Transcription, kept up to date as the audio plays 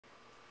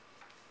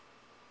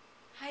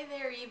Hi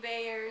there,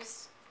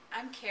 eBayers.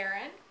 I'm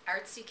Karen,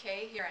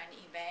 artzzK here on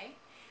eBay,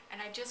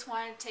 and I just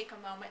wanted to take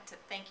a moment to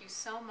thank you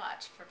so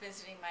much for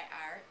visiting my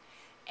art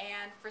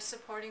and for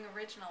supporting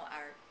original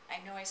art.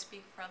 I know I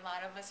speak for a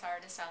lot of us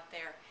artists out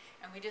there,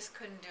 and we just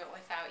couldn't do it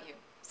without you.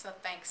 So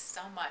thanks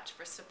so much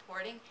for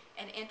supporting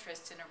and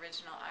interest in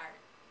original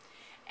art.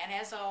 And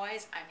as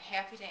always, I'm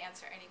happy to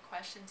answer any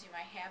questions you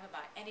might have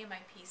about any of my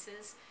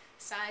pieces,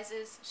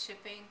 sizes,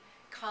 shipping,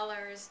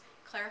 colors,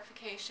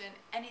 clarification,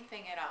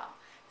 anything at all.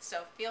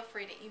 So feel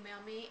free to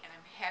email me and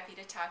I'm happy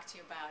to talk to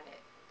you about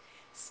it.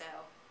 So,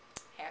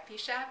 happy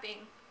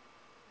shopping!